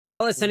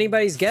Well, it's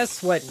anybody's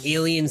guess what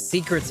alien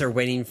secrets are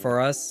waiting for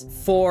us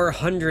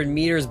 400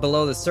 meters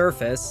below the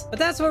surface, but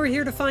that's what we're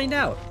here to find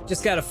out.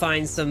 Just gotta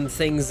find some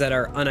things that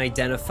are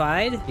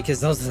unidentified, because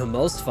those are the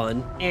most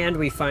fun, and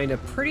we find a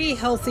pretty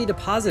healthy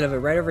deposit of it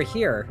right over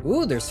here.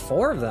 Ooh, there's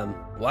 4 of them.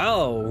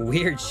 Wow,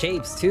 weird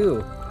shapes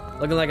too.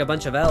 Looking like a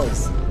bunch of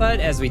elves.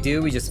 But as we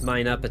do, we just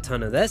mine up a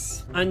ton of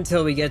this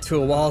until we get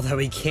to a wall that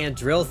we can't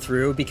drill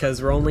through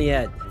because we're only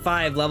at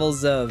 5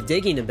 levels of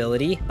digging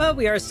ability, but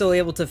we are still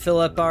able to fill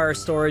up our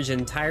storage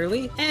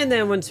entirely. And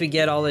then once we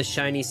get all this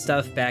shiny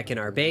stuff back in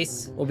our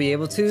base, we'll be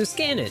able to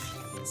scan it.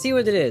 See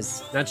what it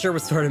is. Not sure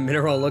what sort of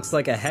mineral looks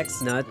like a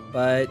hex nut,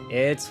 but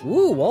it's,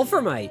 ooh,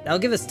 wolframite. That'll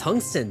give us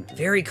tungsten.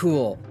 Very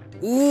cool.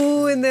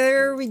 Ooh, and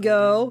there we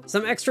go.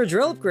 Some extra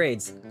drill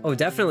upgrades. Oh,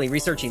 definitely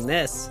researching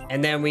this.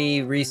 And then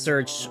we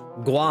research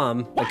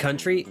Guam, the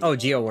country. Oh,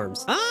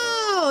 geoworms.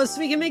 Oh,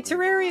 so we can make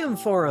terrarium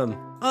for them.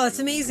 Oh, that's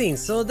amazing.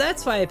 So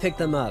that's why I picked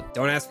them up.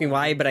 Don't ask me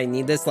why, but I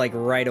need this like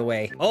right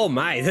away. Oh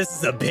my, this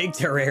is a big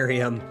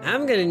terrarium.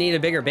 I'm gonna need a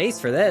bigger base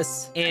for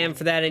this. And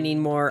for that, I need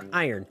more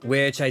iron,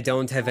 which I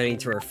don't have any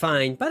to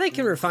refine, but I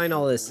can refine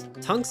all this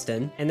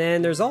tungsten. And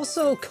then there's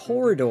also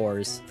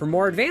corridors for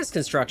more advanced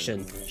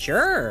construction.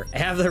 Sure, I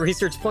have the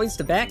research points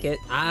to back it.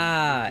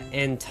 Ah,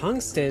 and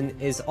tungsten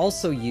is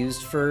also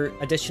used for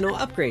additional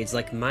upgrades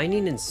like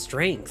mining and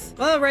strength.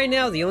 Well, right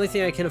now, the only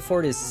thing I can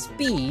afford is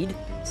speed.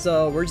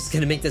 So we're just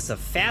gonna make this a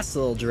fast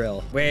little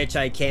drill, which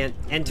I can't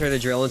enter the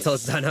drill until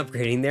it's done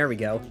upgrading. There we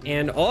go.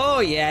 And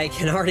oh yeah, I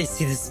can already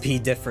see the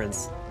speed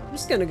difference. I'm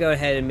just gonna go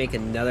ahead and make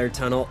another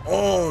tunnel.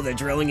 Oh, the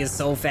drilling is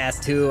so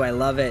fast too. I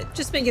love it.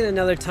 Just making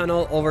another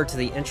tunnel over to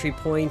the entry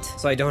point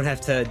so I don't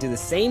have to do the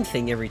same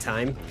thing every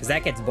time, because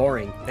that gets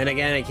boring. Then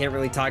again, I can't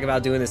really talk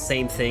about doing the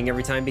same thing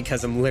every time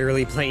because I'm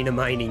literally playing a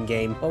mining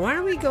game. But why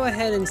don't we go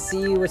ahead and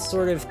see what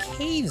sort of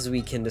caves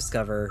we can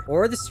discover?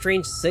 Or the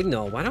strange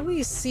signal. Why don't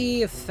we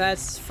see if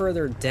that's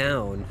further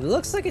down? It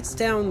looks like it's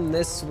down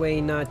this way,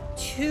 not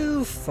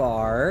too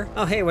far.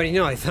 Oh, hey, what do you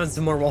know? I found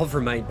some more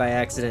wolframite by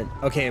accident.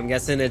 Okay, I'm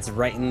guessing it's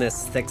right in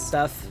this thick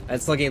stuff.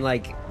 It's looking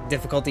like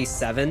difficulty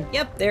 7.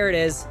 Yep, there it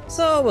is.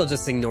 So we'll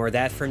just ignore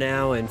that for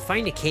now and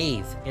find a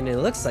cave. And it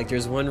looks like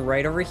there's one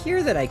right over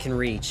here that I can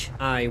reach.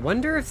 I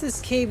wonder if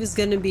this cave is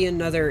gonna be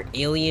another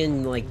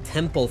alien like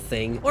temple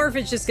thing, or if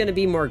it's just gonna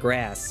be more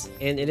grass.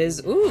 And it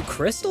is, ooh,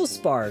 crystal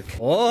spark.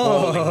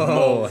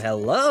 Oh,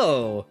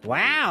 hello.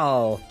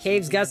 Wow.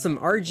 Cave's got some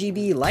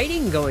RGB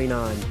lighting going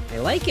on. I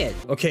like it.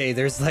 Okay,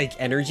 there's like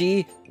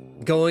energy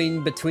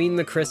going between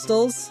the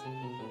crystals.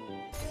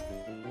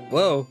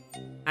 Whoa.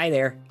 Hi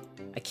there.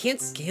 I can't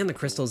scan the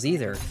crystals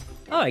either.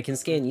 Oh, I can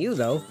scan you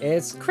though.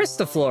 It's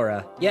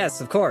Crystaflora. Yes,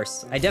 of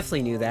course. I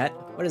definitely knew that.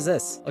 What is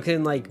this?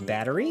 Looking like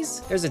batteries?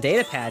 There's a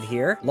data pad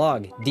here.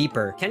 Log,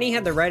 deeper. Kenny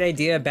had the right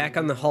idea back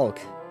on the Hulk.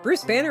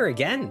 Bruce Banner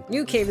again.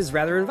 New cave is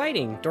rather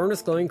inviting. Dorn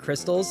with glowing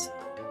crystals.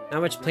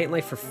 Not much plant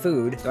life for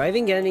food. Do I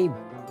even get any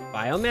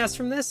biomass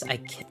from this?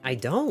 I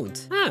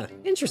don't. Huh,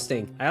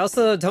 interesting. I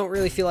also don't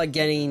really feel like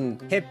getting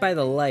hit by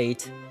the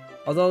light.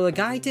 Although the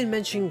guy did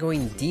mention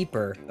going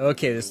deeper.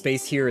 Okay, the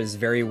space here is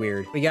very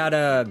weird. We got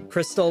a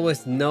crystal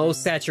with no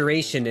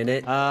saturation in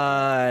it.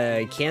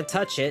 I can't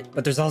touch it,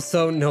 but there's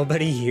also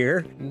nobody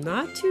here.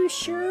 Not too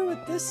sure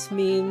what this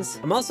means.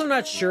 I'm also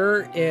not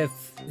sure if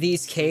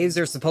these caves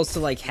are supposed to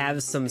like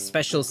have some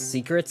special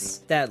secrets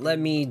that let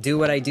me do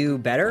what I do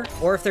better,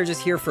 or if they're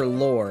just here for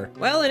lore.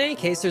 Well, in any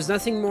case, there's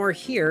nothing more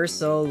here,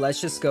 so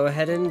let's just go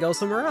ahead and go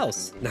somewhere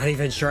else. Not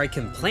even sure I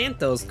can plant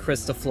those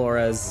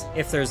Crystafloras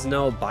if there's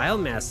no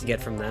biomass to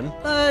get from them,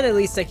 but at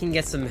least I can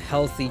get some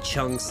healthy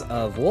chunks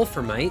of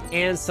wolframite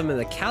and some of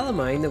the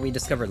calamine that we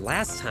discovered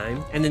last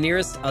time. And the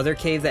nearest other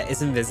cave that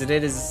isn't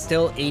visited is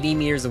still 80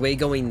 meters away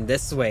going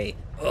this way.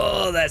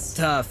 Oh, that's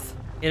tough.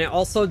 And it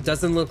also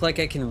doesn't look like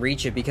I can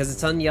reach it because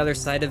it's on the other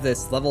side of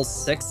this level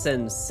 6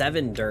 and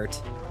 7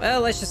 dirt.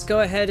 Well, let's just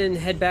go ahead and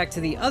head back to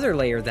the other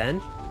layer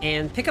then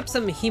and pick up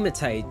some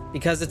hematite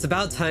because it's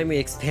about time we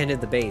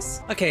expanded the base.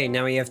 Okay,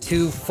 now we have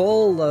 2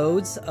 full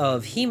loads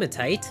of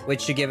hematite,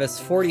 which should give us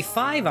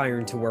 45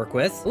 iron to work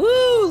with.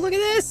 Woo, look at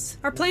this!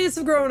 Our plants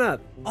have grown up.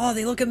 Oh,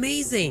 they look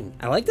amazing.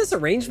 I like this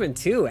arrangement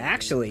too,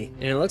 actually.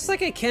 And it looks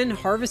like I can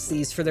harvest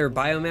these for their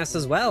biomass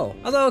as well.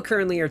 Although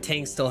currently our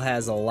tank still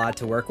has a lot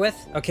to work with.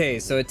 Okay,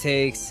 so it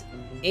takes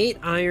 8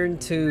 iron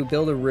to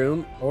build a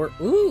room, or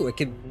ooh, it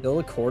could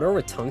build a corridor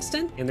with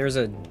tungsten, and there's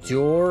a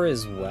door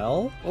as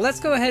well. Well, let's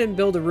go ahead and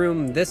build a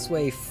room this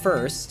way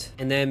first,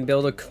 and then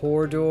build a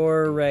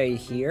corridor right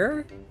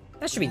here.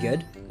 That should be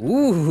good.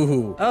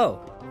 Ooh,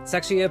 oh, it's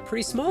actually a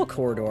pretty small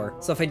corridor.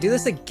 So if I do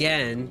this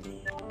again,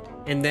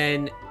 and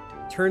then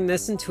turn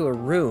this into a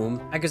room,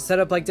 I could set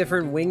up like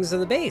different wings of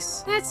the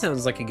base. That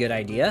sounds like a good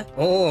idea.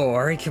 Oh,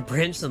 or I could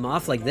branch them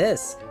off like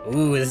this.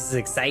 Ooh, this is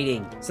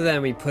exciting. So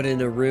then we put in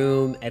a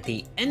room at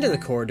the end of the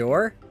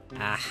corridor,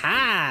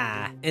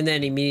 Aha! And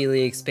then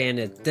immediately expand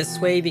it this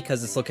way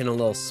because it's looking a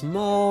little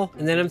small.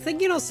 And then I'm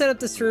thinking I'll set up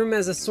this room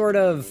as a sort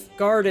of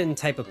garden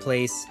type of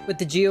place with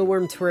the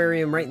geoworm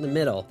terrarium right in the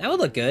middle. That would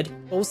look good,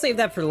 but we'll save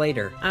that for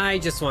later. I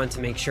just want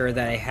to make sure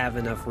that I have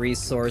enough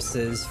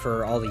resources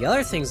for all the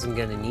other things I'm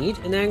gonna need,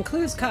 and that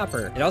includes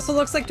copper. It also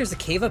looks like there's a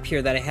cave up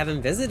here that I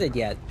haven't visited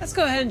yet. Let's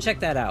go ahead and check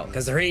that out,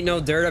 because there ain't no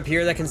dirt up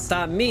here that can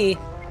stop me.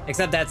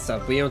 Except that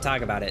stuff, we don't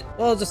talk about it.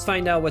 We'll just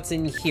find out what's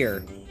in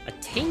here. A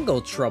tangle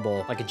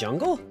trouble, like a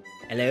jungle?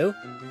 Hello?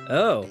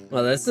 Oh,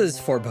 well this is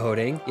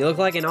foreboding. You look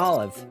like an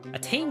olive. A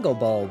tangle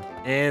bulb.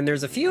 And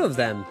there's a few of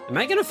them. Am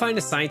I gonna find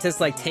a scientist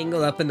like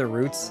tangled up in the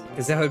roots?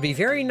 Because that would be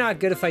very not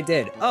good if I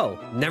did. Oh,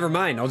 never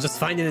mind. I'll just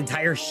find an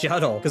entire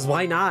shuttle. Because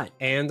why not?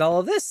 And all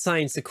of this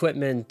science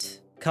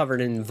equipment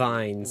covered in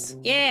vines.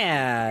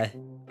 Yeah.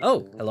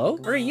 Oh, hello?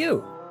 Where are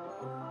you?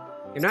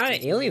 You're not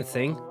an alien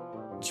thing.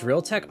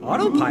 Drill tech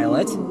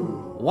autopilot?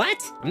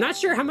 What? I'm not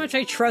sure how much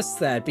I trust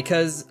that,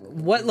 because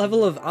what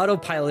level of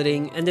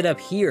autopiloting ended up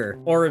here?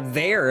 Or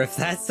there, if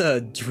that's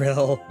a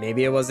drill.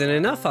 Maybe it wasn't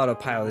enough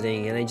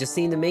autopiloting and I just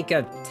need to make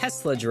a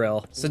Tesla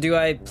drill. So do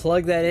I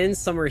plug that in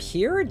somewhere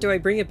here, or do I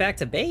bring it back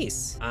to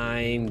base?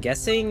 I'm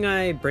guessing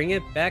I bring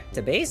it back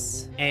to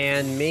base?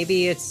 And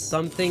maybe it's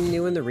something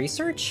new in the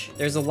research?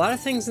 There's a lot of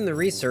things in the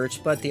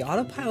research, but the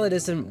autopilot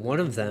isn't one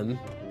of them.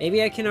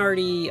 Maybe I can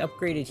already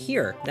upgrade it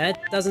here. That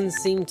doesn't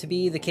seem to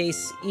be the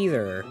case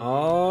either.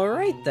 All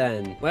right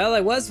then. Well,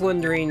 I was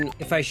wondering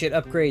if I should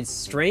upgrade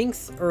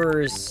strength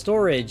or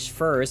storage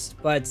first,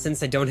 but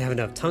since I don't have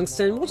enough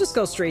tungsten, we'll just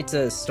go straight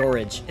to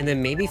storage and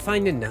then maybe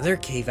find another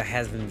cave I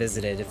haven't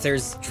visited if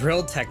there's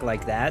drill tech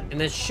like that.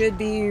 And it should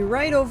be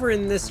right over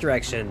in this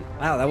direction.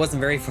 Wow, that wasn't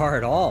very far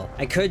at all.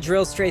 I could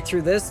drill straight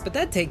through this, but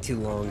that'd take too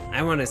long.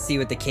 I want to see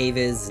what the cave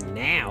is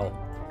now.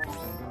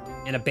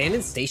 An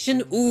abandoned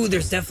station? Ooh,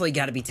 there's definitely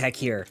gotta be tech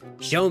here.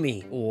 Show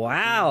me.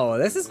 Wow,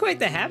 this is quite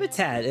the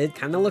habitat. It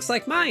kind of looks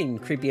like mine,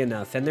 creepy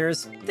enough. And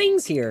there's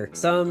things here.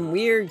 Some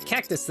weird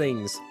cactus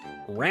things.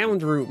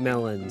 Round root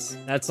melons.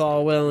 That's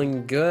all well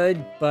and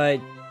good, but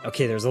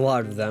okay, there's a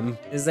lot of them.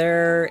 Is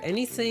there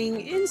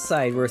anything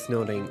inside worth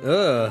noting?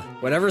 Ugh,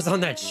 whatever's on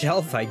that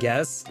shelf, I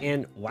guess.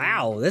 And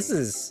wow, this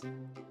is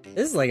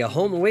like a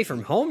home away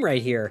from home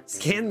right here.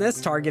 Scan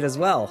this target as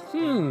well.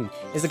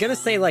 Is it gonna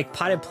say like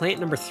potted plant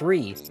number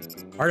 3?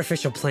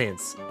 Artificial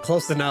plants.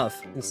 Close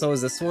enough. And so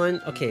is this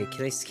one. Okay,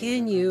 can I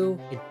scan you?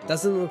 It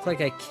doesn't look like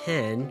I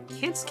can.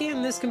 Can't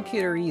scan this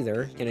computer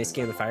either. Can I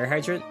scan the fire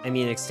hydrant? I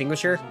mean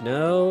extinguisher?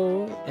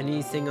 No.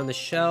 Anything on the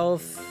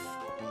shelf?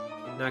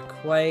 Not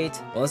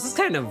quite. Well, this is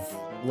kind of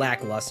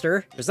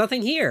lackluster. There's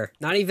nothing here.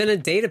 Not even a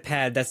data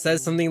pad that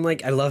says something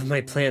like, I love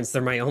my plants,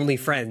 they're my only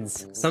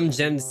friends. Some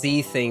Gen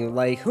Z thing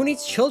like, who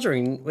needs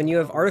children when you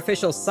have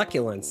artificial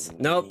succulents?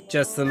 Nope,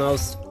 just the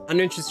most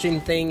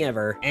uninteresting thing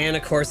ever. And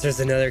of course there's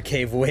another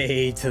cave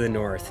way to the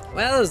north.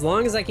 Well, as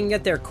long as I can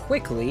get there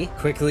quickly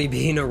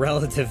being a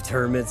relative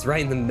term, it's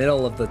right in the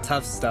middle of the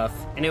tough stuff.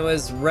 And it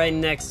was right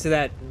next to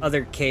that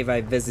other cave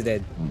I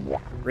visited.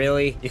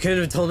 Really? You couldn't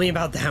have told me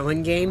about that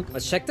one, game?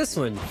 Let's check this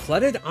one.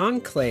 Flooded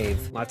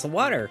enclave. Lots of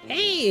water.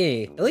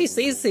 Hey, at least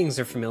these things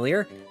are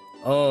familiar.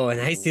 Oh,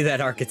 and I see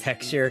that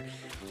architecture.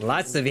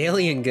 Lots of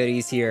alien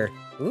goodies here.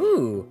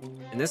 Ooh,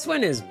 and this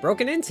one is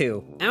broken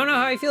into. I don't know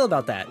how I feel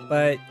about that,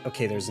 but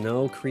okay, there's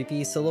no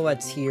creepy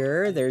silhouettes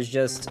here. There's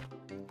just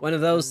one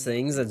of those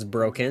things that's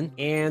broken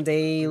and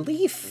a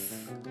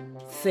leaf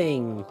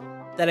thing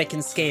that I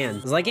can scan.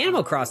 It's like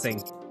Animal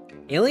Crossing.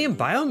 Alien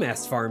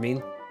biomass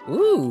farming.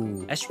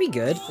 Ooh, that should be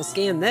good. We'll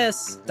scan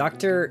this.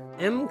 Dr.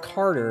 M.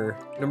 Carter,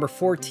 number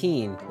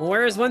 14. Well,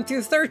 where is 1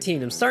 through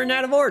 13? I'm starting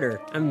out of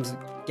order. I'm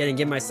gonna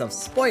give myself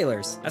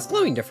spoilers. That's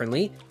glowing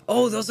differently.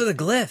 Oh, those are the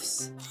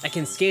glyphs. I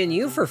can scan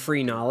you for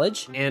free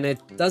knowledge, and it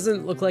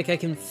doesn't look like I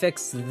can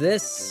fix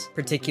this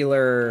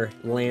particular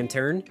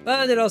lantern,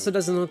 but it also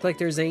doesn't look like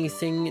there's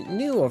anything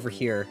new over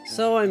here.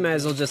 So I might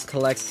as well just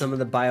collect some of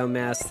the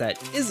biomass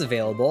that is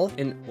available.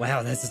 And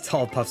wow, that's a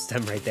tall puff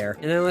stem right there.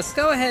 And then let's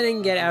go ahead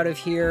and get out of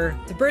here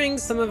to bring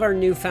some of our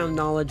newfound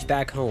knowledge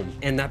back home.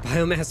 And that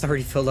biomass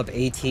already filled up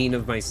 18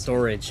 of my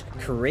storage.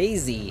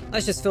 Crazy.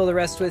 Let's just fill the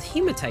rest with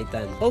hematite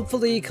then.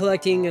 Hopefully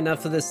collecting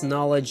enough of this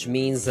knowledge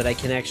means that I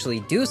can actually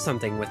do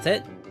something with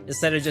it,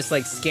 instead of just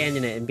like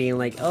scanning it and being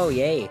like, oh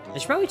yay. I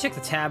should probably check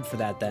the tab for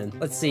that then.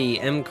 Let's see,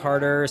 M.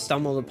 Carter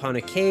stumbled upon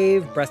a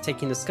cave,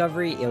 breathtaking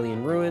discovery,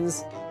 alien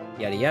ruins,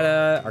 yada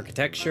yada,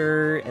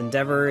 architecture,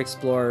 endeavor,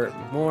 explore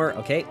more.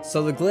 Okay,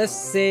 so the glyphs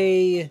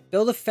say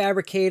build a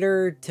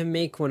fabricator to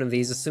make one of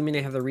these, assuming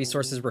I have the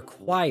resources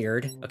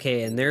required.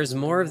 Okay, and there's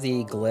more of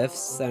the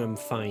glyphs that I'm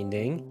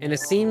finding, and it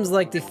seems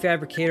like the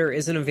fabricator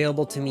isn't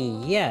available to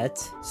me yet.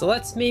 So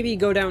let's maybe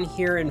go down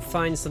here and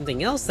find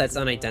something else that's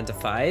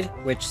unidentified,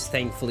 which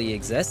thankfully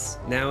exists.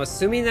 Now,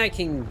 assuming I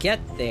can get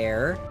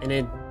there, and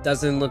it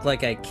doesn't look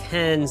like I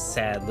can,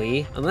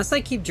 sadly. Unless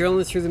I keep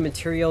drilling through the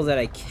material that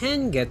I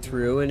can get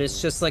through, and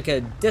it's just like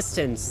a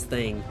distance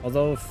thing.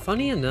 Although,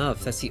 funny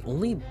enough, that's the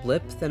only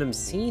blip that I'm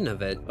seeing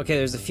of it. Okay,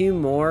 there's a few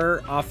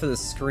more off of the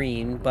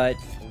screen, but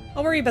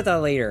I'll worry about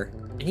that later.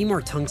 I need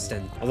more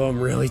tungsten. Although I'm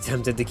really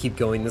tempted to keep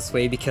going this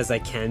way because I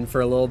can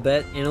for a little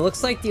bit. And it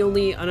looks like the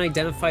only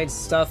unidentified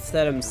stuff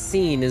that I'm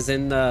seeing is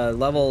in the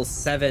level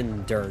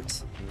 7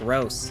 dirt.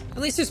 Gross. At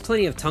least there's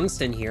plenty of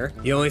tungsten here.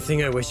 The only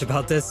thing I wish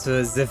about this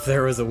was if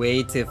there was a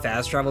way to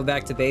fast travel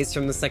back to base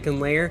from the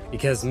second layer,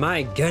 because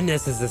my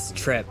goodness is this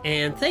trip.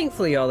 And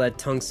thankfully all that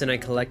tungsten I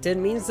collected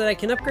means that I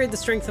can upgrade the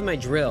strength of my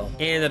drill.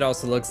 And it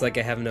also looks like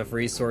I have enough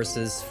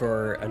resources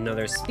for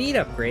another speed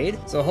upgrade.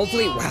 So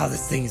hopefully, wow,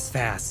 this thing is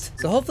fast.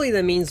 So hopefully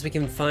that means we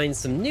can find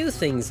some new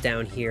things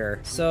down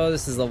here. So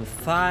this is level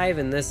 5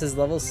 and this is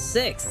level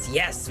 6.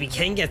 Yes, we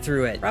can get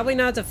through it. Probably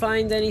not to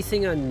find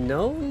anything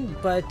unknown,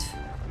 but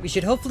we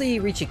should hopefully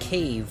reach a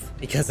cave,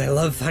 because I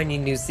love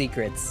finding new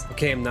secrets.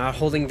 Okay, I'm not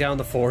holding down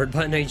the forward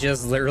button, I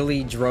just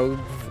literally drove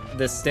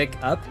the stick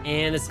up,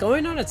 and it's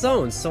going on its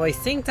own, so I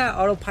think that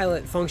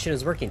autopilot function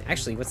is working.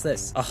 Actually, what's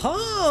this?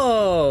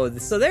 Oh,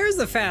 so there's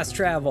the fast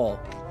travel.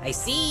 I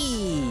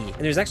see.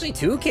 And there's actually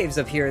 2 caves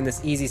up here in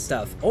this easy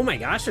stuff. Oh my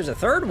gosh, there's a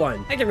 3rd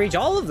one. I can reach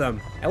all of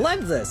them. I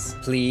love this.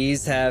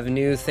 Please have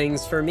new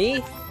things for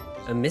me.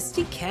 A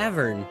misty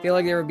cavern. I feel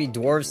like there would be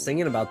dwarves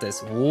singing about this.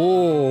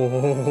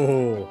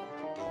 Whoa.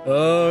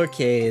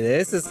 Okay,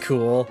 this is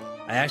cool.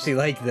 I actually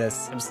like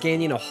this. I'm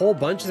scanning a whole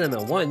bunch of them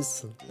at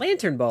once.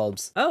 Lantern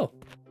bulbs. Oh,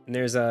 and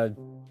there's a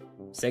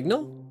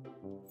signal?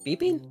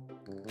 Beeping?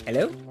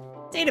 Hello?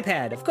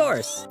 Datapad, of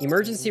course.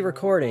 Emergency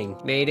recording.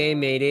 Mayday,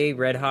 mayday,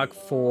 Red Hawk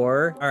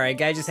 4. All right,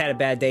 guy just had a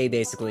bad day,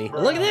 basically.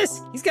 But look at this.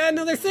 He's got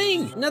another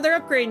thing. Another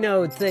upgrade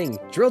node thing.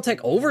 Drill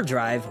Tech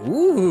Overdrive.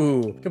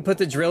 Ooh. Can put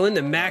the drill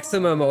into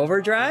maximum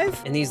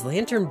overdrive. And these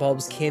lantern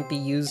bulbs can't be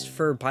used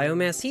for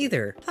biomass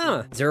either.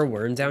 Huh. Is there a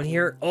worm down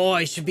here? Oh,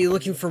 I should be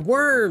looking for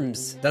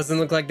worms. Doesn't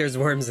look like there's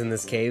worms in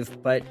this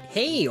cave, but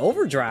hey,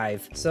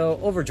 overdrive. So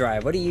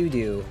overdrive, what do you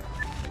do?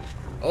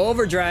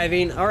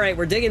 Overdriving. All right,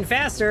 we're digging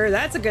faster.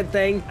 That's a good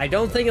thing. I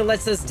don't think it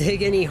lets us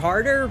dig any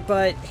harder,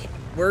 but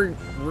we're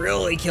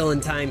really killing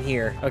time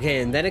here.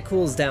 Okay, and then it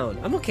cools down.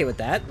 I'm okay with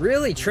that.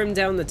 Really trim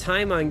down the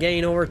time on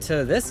getting over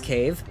to this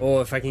cave. Oh,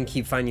 if I can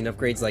keep finding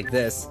upgrades like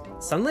this.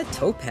 Sunlit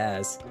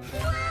topaz.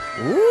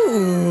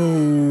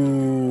 Ooh.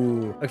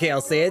 Okay,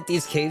 I'll say it.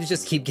 These caves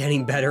just keep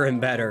getting better and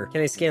better.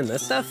 Can I scan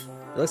this stuff?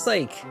 It looks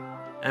like...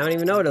 I don't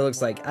even know what it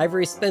looks like.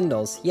 Ivory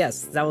spindles.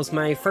 Yes, that was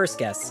my first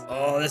guess.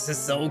 Oh, this is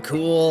so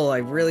cool. I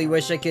really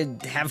wish I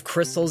could have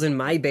crystals in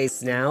my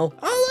base now.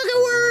 Oh, look, a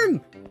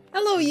worm!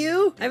 Hello,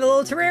 you! I have a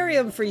little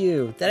terrarium for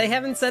you that I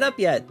haven't set up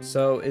yet.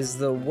 So is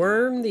the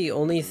worm the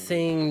only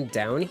thing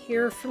down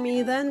here for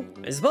me then?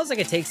 I suppose I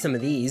could take some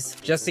of these,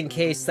 just in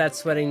case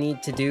that's what I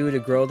need to do to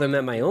grow them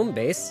at my own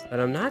base. But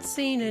I'm not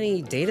seeing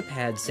any data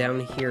pads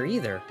down here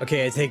either.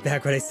 Okay, I take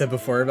back what I said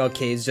before about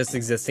caves just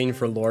existing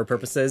for lore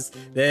purposes.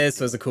 This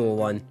was a cool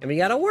one. And we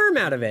got a worm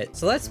out of it.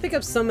 So let's pick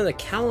up some of the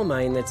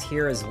calamine that's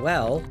here as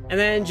well. And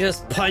then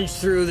just punch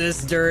through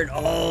this dirt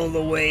all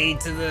the way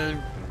to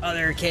the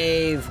other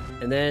cave.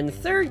 And then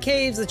 3rd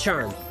cave's the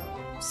charm.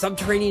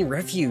 Subterranean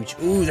refuge.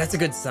 Ooh, that's a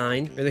good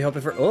sign. Really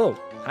hoping for... Oh,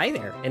 hi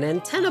there. An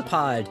antenna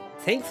pod.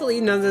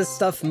 Thankfully, none of this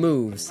stuff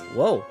moves.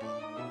 Whoa.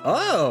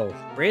 Oh,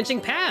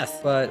 branching path.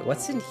 But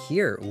what's in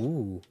here?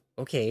 Ooh.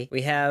 Okay,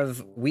 we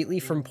have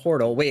Wheatley from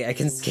Portal. Wait, I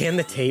can scan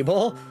the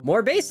table?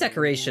 More base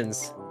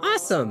decorations.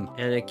 Awesome.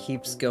 And it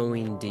keeps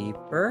going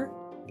deeper.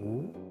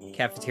 Ooh.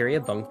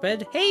 Cafeteria, bunk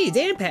bed. Hey,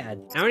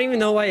 datapad. I don't even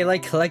know why I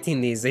like collecting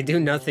these. They do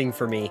nothing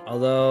for me.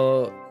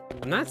 Although,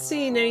 I'm not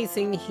seeing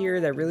anything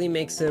here that really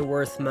makes it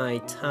worth my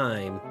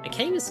time. I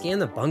can't even scan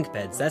the bunk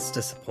beds. That's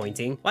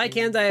disappointing. Why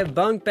can't I have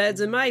bunk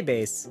beds in my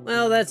base?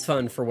 Well, that's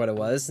fun for what it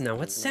was. Now,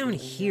 what's down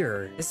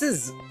here? This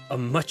is a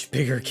much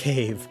bigger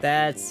cave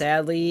that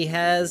sadly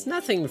has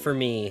nothing for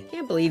me.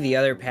 Can't believe the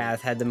other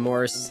path had the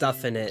more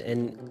stuff in it,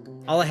 and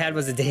all I had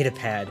was a data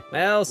pad.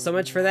 Well, so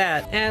much for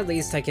that. At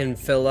least I can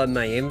fill up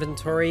my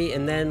inventory,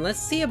 and then let's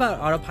see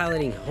about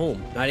autopiloting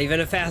home. Not even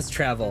a fast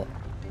travel.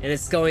 And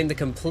it's going the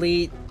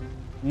complete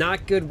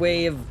not good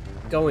way of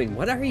going.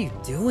 What are you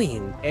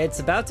doing? It's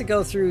about to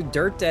go through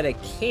dirt that it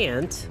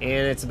can't,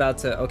 and it's about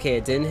to... Okay,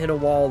 it didn't hit a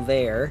wall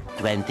there.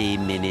 20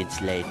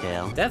 minutes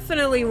later.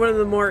 Definitely one of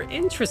the more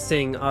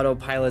interesting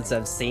autopilots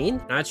I've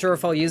seen. Not sure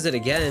if I'll use it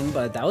again,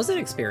 but that was an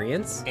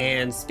experience.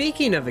 And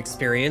speaking of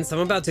experience, I'm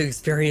about to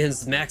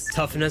experience max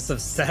toughness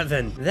of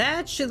 7.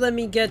 That should let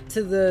me get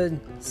to the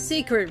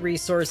secret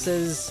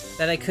resources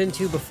that I couldn't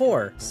do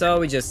before. So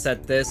we just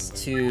set this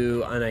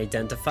to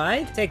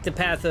unidentified, take the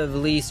path of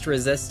least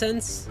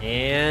resistance,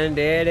 and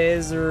it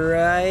is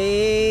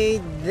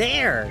right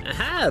there.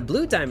 Aha,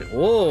 blue diamond.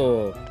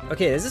 Whoa.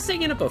 Okay, this is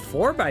taking up a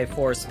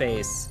 4x4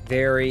 space.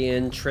 Very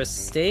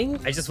interesting.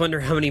 I just wonder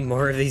how many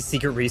more of these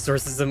secret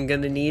resources I'm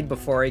gonna need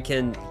before I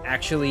can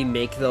actually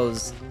make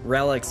those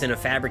relics in a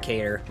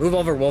fabricator. Move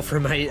over,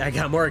 Wolfram. I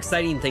got more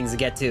exciting things to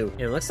get to.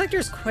 And it looks like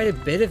there's quite a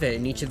bit of it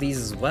in each of these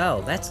as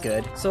well. That's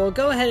good. So we'll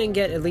go ahead and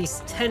get at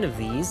least 10 of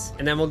these.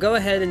 And then we'll go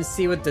ahead and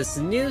see what this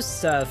new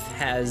stuff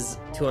has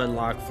to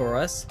unlock for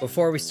us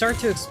before we start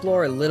to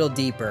explore a little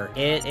deeper.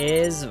 It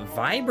is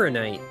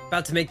Vibranite.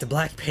 About to make the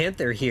Black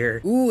Panther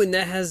here. Ooh, and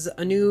that has has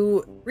a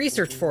new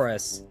research for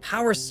us.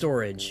 Power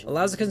storage.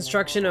 Allows the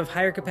construction of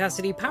higher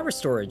capacity power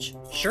storage.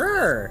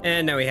 Sure.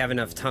 And now we have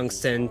enough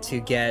tungsten to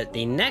get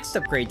the next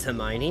upgrade to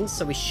mining,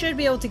 so we should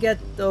be able to get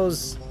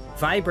those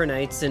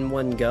vibranites in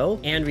one go.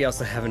 And we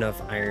also have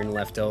enough iron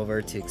left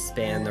over to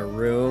expand the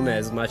room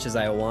as much as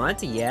I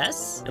want,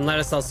 yes. And let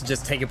us also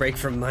just take a break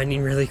from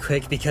mining really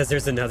quick because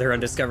there's another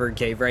undiscovered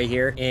cave right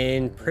here.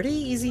 And pretty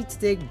easy to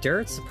dig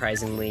dirt,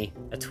 surprisingly.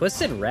 A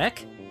twisted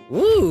wreck?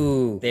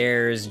 Ooh,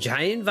 there's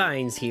giant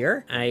vines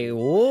here.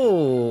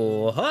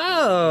 Whoa,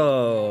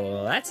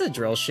 oh, that's a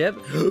drill ship.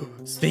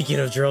 Speaking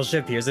of drill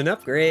ship, here's an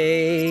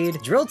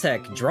upgrade. Drill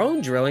tech,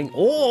 drone drilling.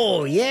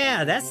 Oh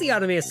yeah, that's the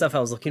automated stuff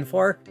I was looking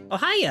for. Oh,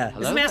 hiya,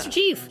 this is Master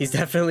Chief. He's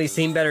definitely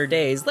seen better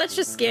days. Let's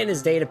just scan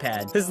his data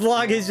pad. His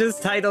log is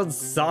just titled,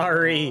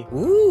 sorry.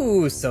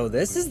 Ooh, so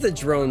this is the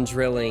drone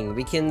drilling.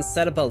 We can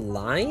set up a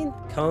line,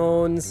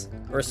 cones,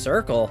 or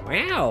circle.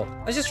 Wow,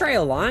 let's just try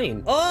a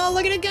line. Oh,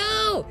 look at it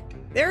go.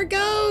 There it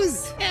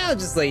goes! Yeah, I'll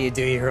just let you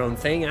do your own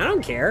thing, I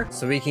don't care.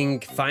 So we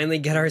can finally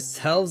get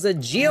ourselves a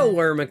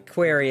geoworm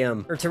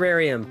aquarium, or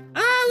terrarium.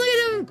 Ah, look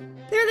at them!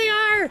 There they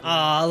are!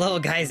 Aw, little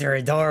guys are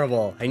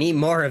adorable. I need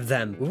more of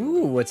them.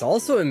 Ooh, what's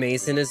also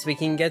amazing is we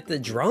can get the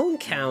drone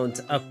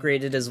count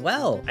upgraded as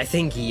well. I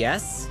think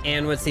yes.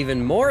 And what's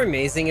even more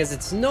amazing is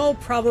it's no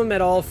problem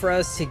at all for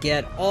us to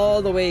get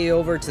all the way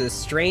over to the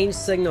strange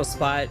signal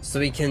spot so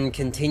we can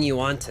continue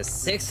on to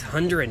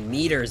 600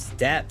 meters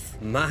depth.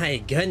 My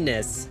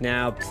goodness.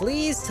 Now,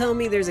 please tell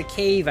me there's a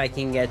cave I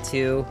can get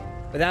to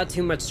without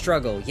too much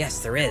struggle.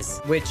 Yes, there is.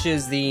 Which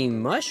is the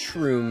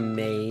mushroom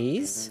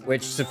maze,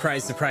 which,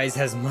 surprise, surprise,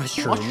 has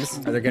mushrooms.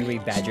 Are there gonna be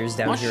badgers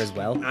down here as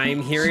well?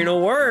 I'm hearing a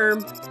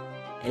worm.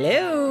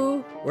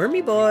 Hello,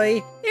 wormy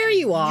boy. There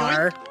you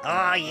are.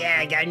 Oh yeah,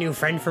 I got a new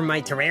friend from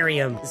my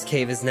terrarium. This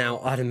cave is now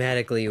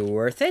automatically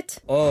worth it.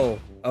 Oh,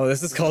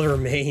 this is called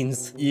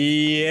remains.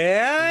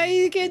 Yeah,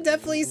 you can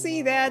definitely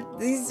see that.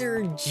 These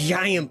are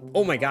giant.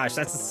 Oh my gosh,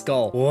 that's a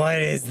skull. What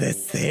is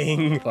this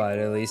thing? But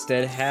at least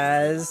it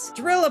has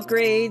drill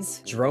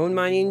upgrades. Drone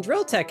mining,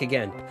 drill tech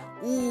again.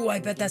 Ooh, I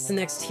bet that's the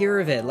next tier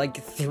of it. Like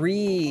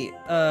 3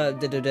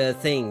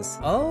 things.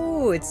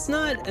 Oh, it's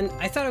not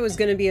I thought it was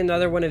gonna be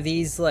another one of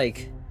these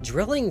like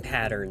drilling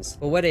patterns.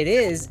 But what it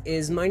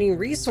is mining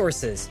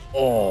resources.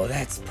 Oh,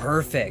 that's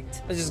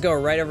perfect. Let's just go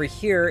right over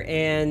here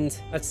and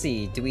let's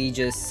see, do we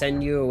just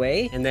send you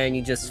away and then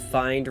you just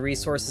find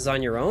resources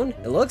on your own?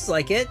 It looks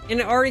like it.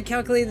 And it already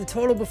calculated the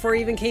total before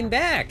you even came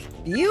back.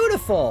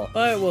 Beautiful.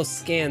 But we'll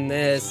scan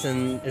this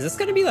and is this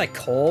gonna be like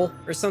coal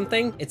or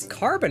something? It's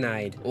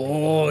carbonide.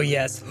 Oh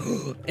yes,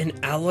 an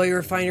alloy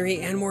refinery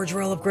and more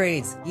drill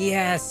upgrades.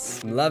 Yes,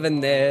 I'm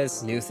loving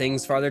this. New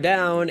things farther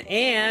down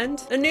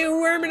and a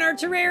new worm in our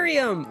terrarium.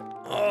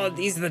 Oh,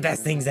 these are the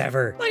best things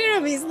ever. Look at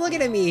him, he's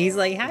looking at me. He's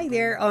like, hi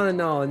there. Oh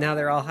no, now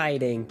they're all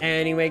hiding.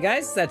 Anyway,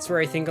 guys, that's where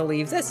I think I'll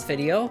leave this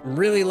video. I'm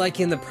really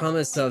liking the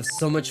promise of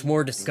so much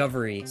more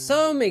discovery.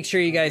 So make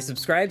sure you guys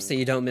subscribe so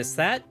you don't miss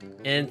that.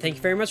 And thank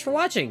you very much for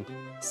watching.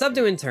 Sub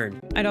to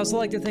Intern. I'd also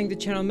like to thank the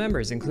channel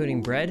members,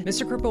 including Bread,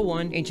 Mr. Cripple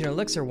 1, Ancient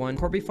Elixir 1,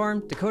 Corby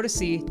Farm, Dakota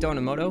C,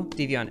 Donamoto,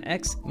 Devion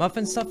X,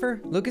 Muffin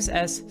Stuffer, Lucas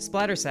S,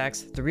 Splatter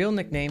Sacks, The Real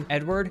Nickname,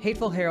 Edward,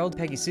 Hateful Harold,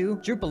 Peggy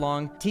Sue, Droop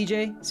Along,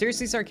 TJ,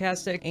 Seriously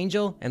Sarcastic,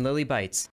 Angel, and Lily Bites.